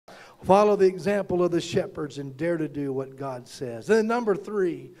Follow the example of the shepherds and dare to do what God says. And then number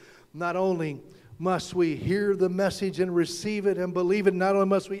 3, not only must we hear the message and receive it and believe it, not only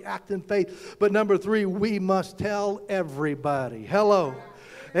must we act in faith, but number 3, we must tell everybody. Hello.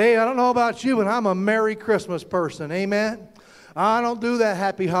 Hey, I don't know about you, but I'm a Merry Christmas person. Amen. I don't do that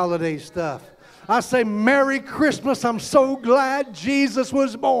happy holiday stuff. I say, Merry Christmas. I'm so glad Jesus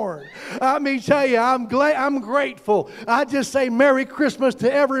was born. Let me tell you, I'm glad, I'm grateful. I just say Merry Christmas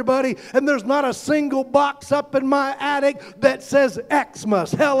to everybody, and there's not a single box up in my attic that says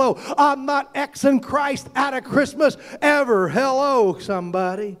Xmas. Hello. I'm not Xing Christ out of Christmas ever. Hello,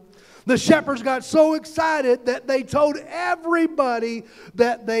 somebody. The shepherds got so excited that they told everybody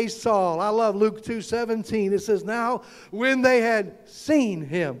that they saw. I love Luke 2:17. It says, now when they had seen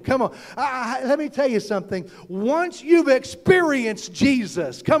him. Come on. Let me tell you something. Once you've experienced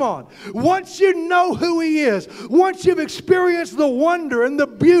Jesus, come on. Once you know who he is, once you've experienced the wonder and the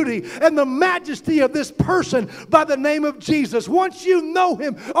beauty and the majesty of this person by the name of Jesus, once you know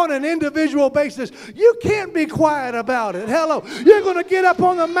him on an individual basis, you can't be quiet about it. Hello. You're going to get up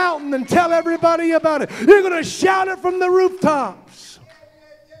on the mountain and tell everybody about it. You're going to shout it from the rooftops.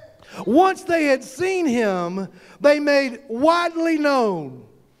 Once they had seen him, they made widely known.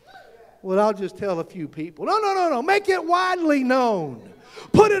 Well, I'll just tell a few people. No. Make it widely known.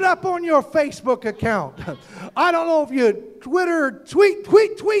 Put it up on your Facebook account. I don't know if you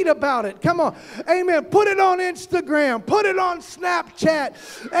tweet about it. Come on. Amen. Put it on Instagram. Put it on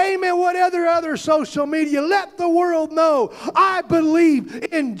Snapchat. Amen. What other social media. Let the world know I believe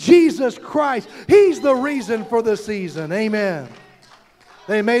in Jesus Christ. He's the reason for the season. Amen.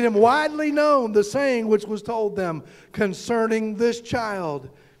 They made him widely known, the saying which was told them concerning this child.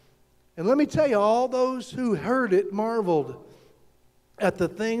 And let me tell you, all those who heard it marveled at the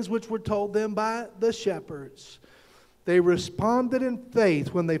things which were told them by the shepherds. They responded in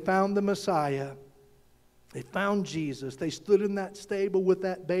faith when they found the Messiah. They found Jesus. They stood in that stable with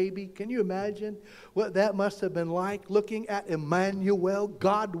that baby. Can you imagine what that must have been like? Looking at Emmanuel,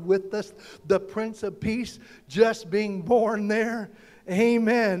 God with us, the Prince of Peace, just being born there.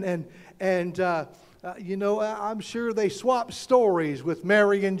 Amen. I'm sure they swapped stories with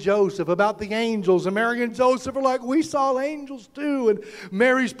Mary and Joseph about the angels. And Mary and Joseph are like, we saw angels too. And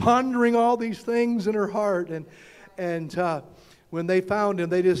Mary's pondering all these things in her heart. And when they found him,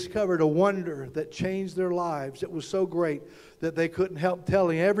 they discovered a wonder that changed their lives. It was so great that they couldn't help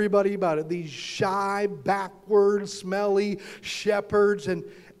telling everybody about it. These shy, backward, smelly shepherds.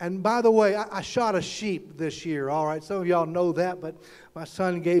 And by the way, I shot a sheep this year, all right? Some of y'all know that, but my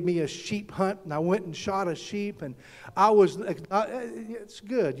son gave me a sheep hunt, and I went and shot a sheep, and it's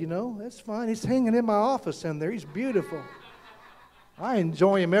good, you know, that's fine. He's hanging in my office in there. He's beautiful. I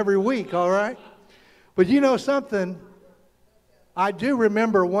enjoy him every week, all right? But you know something? I do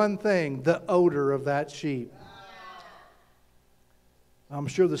remember one thing, the odor of that sheep. I'm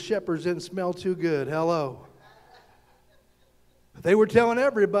sure the shepherds didn't smell too good. Hello. They were telling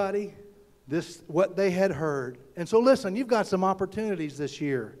everybody what they had heard. And so listen, you've got some opportunities this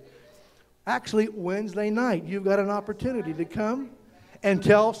year. Actually, Wednesday night, you've got an opportunity to come and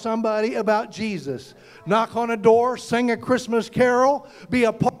tell somebody about Jesus. Knock on a door, sing a Christmas carol, be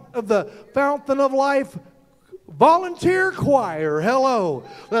a part of the Fountain of Life volunteer choir. Hello.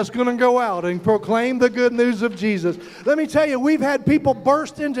 That's going to go out and proclaim the good news of Jesus. Let me tell you, we've had people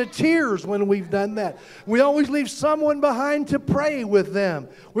burst into tears when we've done that. We always leave someone behind to pray with them.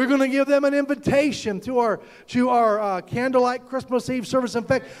 We're going to give them an invitation to our candlelight Christmas Eve service. In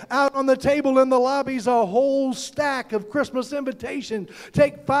fact, out on the table in the lobby is a whole stack of Christmas invitations.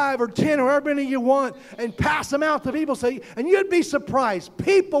 Take 5 or 10 or however many you want and pass them out to people. And you'd be surprised.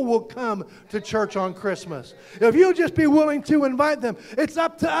 People will come to church on Christmas. If you'll just be willing to invite them, it's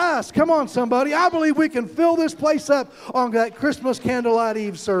up to us. Come on, somebody. I believe we can fill this place up on that Christmas Candlelight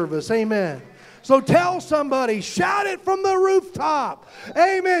Eve service. Amen. So tell somebody, shout it from the rooftop.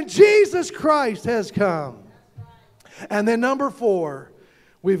 Amen. Jesus Christ has come. And then number 4,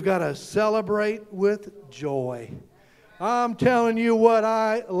 we've got to celebrate with joy. I'm telling you what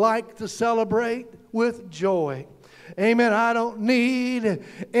I like to celebrate with joy. Amen. I don't need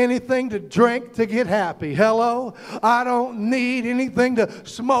anything to drink to get happy. Hello. I don't need anything to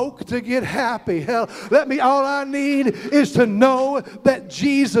smoke to get happy. Hell, all I need is to know that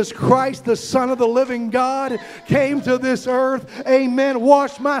Jesus Christ, the Son of the living God, came to this earth. Amen.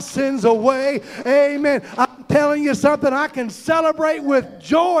 Washed my sins away. Amen. I'm telling you something. I can celebrate with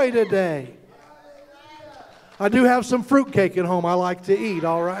joy today. I do have some fruitcake at home I like to eat,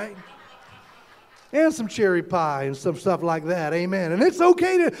 all right? And some cherry pie and some stuff like that. Amen. And it's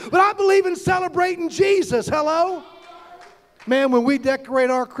okay but I believe in celebrating Jesus. Hello? Man, when we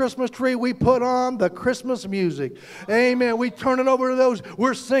decorate our Christmas tree, we put on the Christmas music. Amen. We turn it over to those.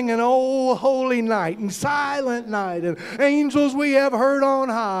 We're singing Oh Holy Night and Silent Night and Angels We Have Heard on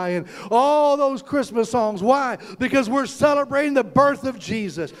High and all those Christmas songs. Why? Because we're celebrating the birth of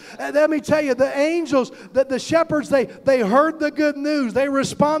Jesus. And let me tell you, the angels, the shepherds, they heard the good news. They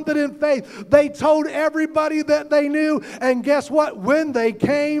responded in faith. They told everybody that they knew. And guess what? When they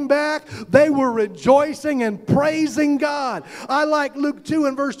came back, they were rejoicing and praising God. I like Luke 2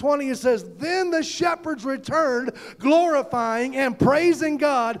 and verse 20. It says, then the shepherds returned, glorifying and praising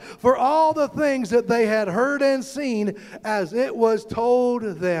God for all the things that they had heard and seen as it was told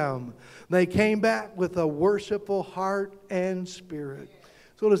them. They came back with a worshipful heart and spirit.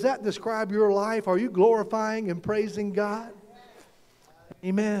 So does that describe your life? Are you glorifying and praising God?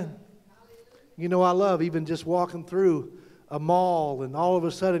 Amen. You know, I love even just walking through a mall and all of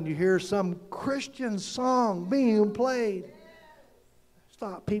a sudden you hear some Christian song being played.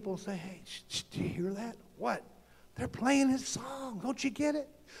 Stop people and say, hey, do you hear that? What? They're playing his song. Don't you get it?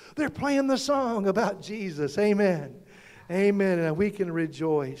 They're playing the song about Jesus. Amen. Amen. And we can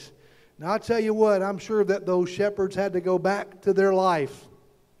rejoice. Now, I'll tell you what, I'm sure that those shepherds had to go back to their life,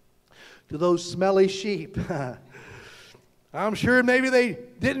 to those smelly sheep. I'm sure maybe they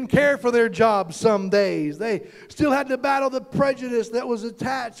didn't care for their jobs some days. They still had to battle the prejudice that was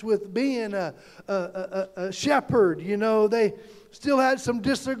attached with being a shepherd. You know, they still had some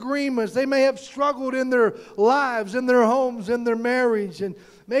disagreements. They may have struggled in their lives, in their homes, in their marriage. And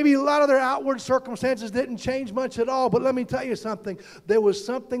maybe a lot of their outward circumstances didn't change much at all. But let me tell you something. There was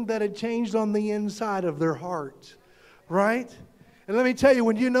something that had changed on the inside of their heart. Right? And let me tell you,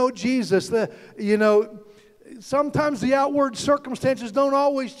 when you know Jesus, sometimes the outward circumstances don't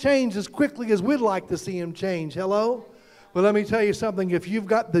always change as quickly as we'd like to see them change. Hello? But let me tell you something. If you've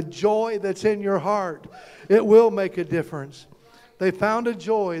got the joy that's in your heart, it will make a difference. They found a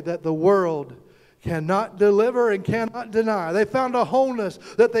joy that the world cannot deliver and cannot deny. They found a wholeness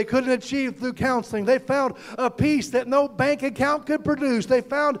that they couldn't achieve through counseling. They found a peace that no bank account could produce. They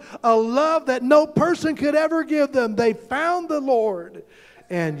found a love that no person could ever give them. They found the Lord,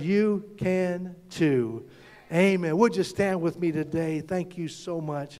 and you can too. Amen. Would you stand with me today? Thank you so much.